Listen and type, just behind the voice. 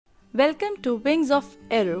Welcome to Wings of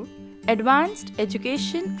Aero, Advanced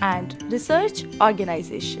Education and Research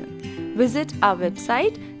Organization. Visit our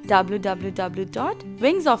website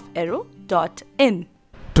www.wingsofaero.in.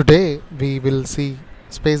 Today we will see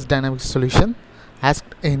space dynamics solution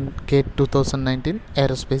asked in GATE 2019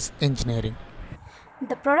 Aerospace Engineering.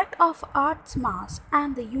 The product of Earth's mass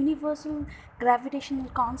and the universal gravitational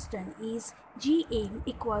constant is Gm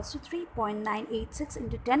equals to 3.986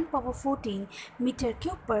 into 10 power 14 meter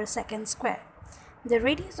cube per second square. The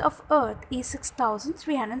radius of Earth is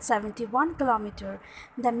 6,371 km.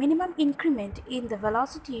 The minimum increment in the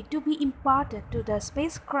velocity to be imparted to the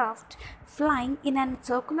spacecraft flying in a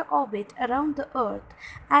circular orbit around the Earth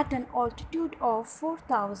at an altitude of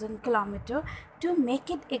 4,000 km to make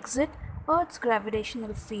it exit Earth's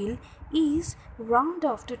gravitational field is round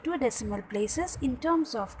off to 2 decimal places in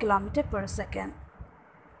terms of kilometer per second.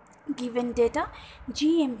 Given data,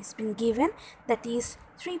 Gm has been given, that is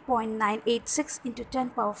 3.986 into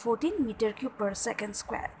 10 power 14 meter cube per second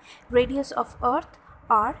square. Radius of Earth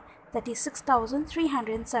R, that is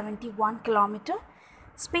 6,371 km.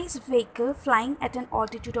 Space vehicle flying at an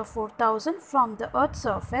altitude of 4,000 from the Earth's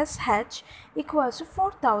surface H equals to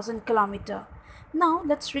 4,000 km. Now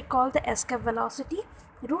let's recall the escape velocity,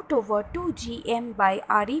 root over 2 gm by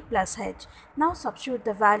re plus h. Now substitute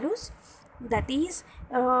the values, that is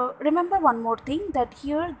remember one more thing, that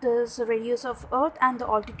here this radius of Earth and the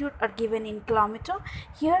altitude are given in kilometer.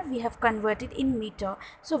 Here we have converted in meter,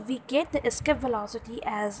 so we get the escape velocity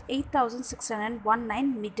as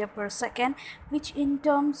 8,619 meter per second, which in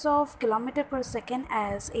terms of kilometer per second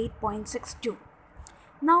as 8.62.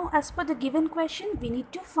 Now, as per the given question, we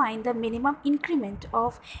need to find the minimum increment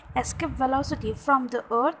of escape velocity from the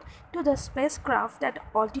Earth to the spacecraft at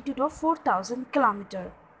altitude of 4,000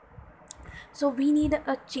 km. So we need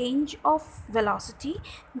a change of velocity,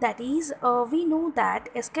 that is we know that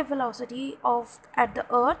escape velocity of at the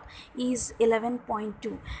Earth is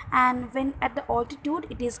 11.2, and when at the altitude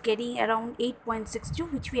it is getting around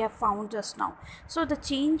 8.62, which we have found just now. So the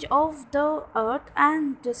change of the Earth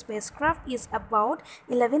and the spacecraft is about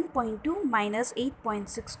 11.2 minus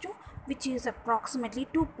 8.62, which is approximately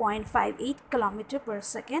 2.58 km per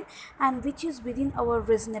second, and which is within our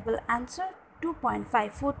reasonable answer,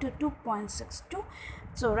 2.54 to 2.62.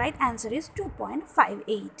 So right answer is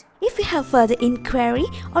 2.58. If you have further inquiry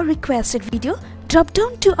or requested video, drop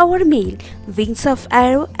down to our mail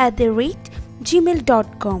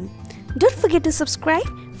wingsofaero@gmail.com. Don't forget to subscribe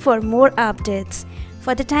for more updates.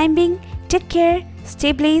 For the time being, take care,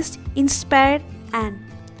 stay blessed, inspired and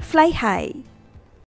fly high.